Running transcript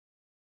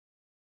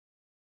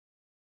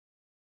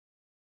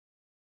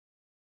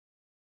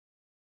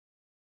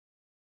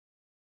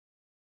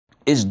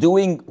Is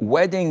doing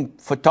wedding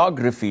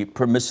photography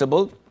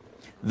permissible?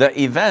 The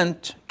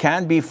event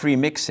can be free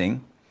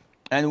mixing,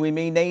 and we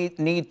may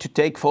need to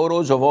take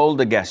photos of all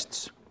the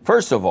guests.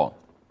 First of all,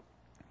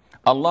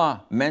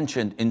 Allah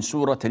mentioned in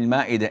Surah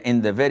Al-Ma'idah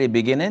in the very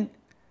beginning,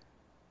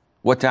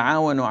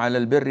 وَتَعَاوَنُوا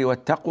عَلَى الْبِرِّ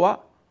وَالتَّقْوَى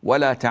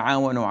وَلَا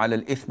تَعَاوَنُوا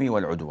عَلَى الْإِثْمِ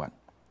وَالْعُدْوَانِ.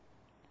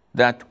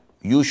 That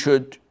you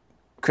should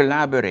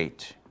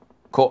collaborate,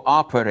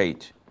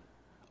 cooperate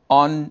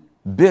on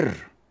birr,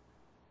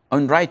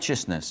 on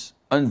righteousness,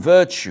 on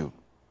virtue,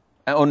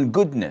 on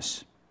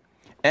goodness,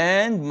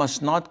 and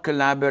must not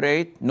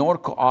collaborate nor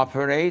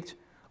cooperate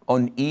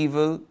on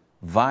evil,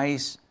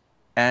 vice,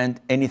 and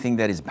anything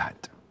that is bad.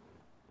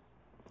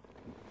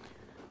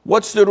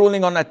 What's the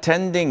ruling on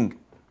attending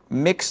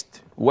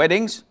mixed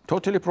weddings?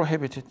 Totally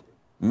prohibited.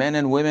 Men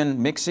and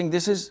women mixing,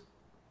 this is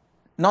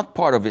not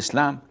part of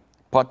Islam,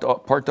 part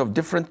of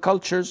different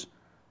cultures,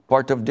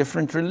 part of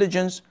different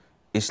religions.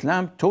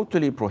 Islam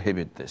totally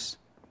prohibits this.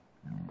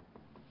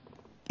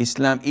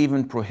 Islam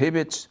even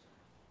prohibits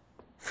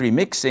free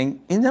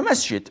mixing in the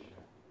masjid.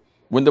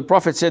 When the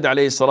Prophet said,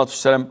 alayhi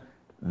salatu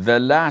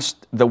wasalam,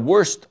 the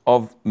worst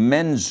of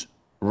men's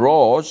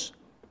rows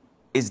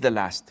is the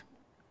last,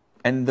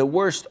 and the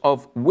worst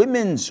of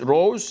women's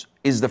rows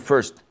is the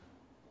first,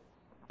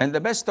 and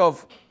the best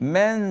of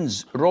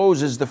men's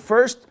rows is the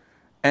first,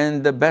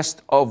 and the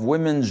best of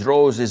women's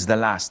rows is the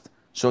last,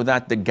 so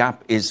that the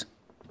gap is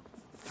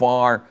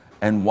far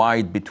and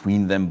wide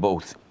between them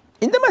both.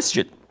 In the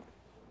masjid,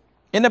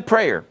 in a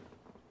prayer.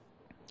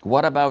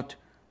 What about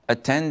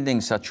attending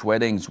such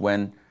weddings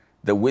when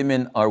the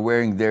women are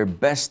wearing their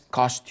best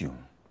costume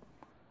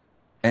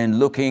and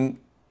looking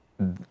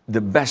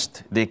the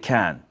best they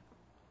can?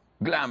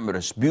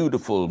 Glamorous,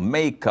 beautiful,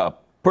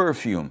 makeup,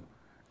 perfume,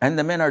 and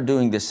the men are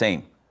doing the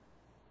same.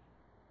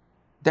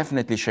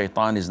 Definitely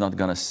shaitan is not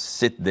gonna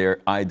sit there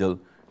idle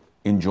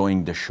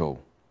enjoying the show.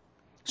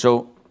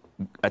 So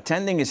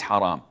attending is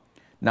haram.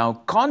 Now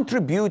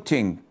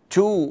contributing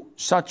to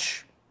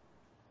such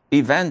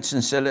events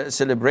and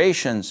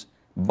celebrations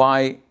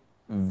by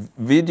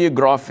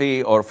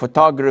videography or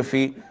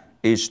photography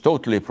is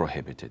totally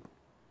prohibited.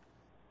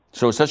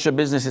 So such a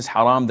business is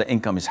haram, the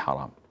income is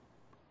haram.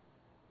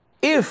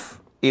 If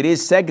it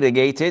is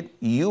segregated,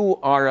 you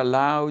are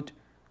allowed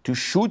to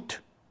shoot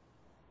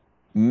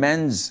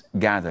men's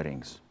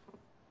gatherings,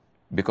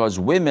 because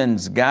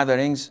women's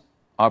gatherings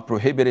are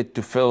prohibited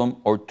to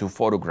film or to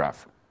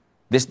photograph.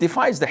 This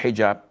defies the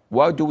hijab.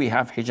 Why do we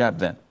have hijab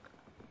then?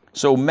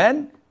 So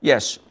men,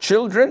 yes.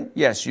 Children,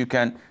 yes, you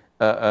can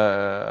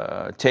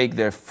take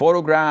their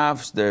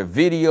photographs, their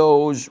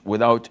videos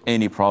without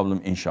any problem,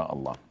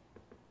 inshallah.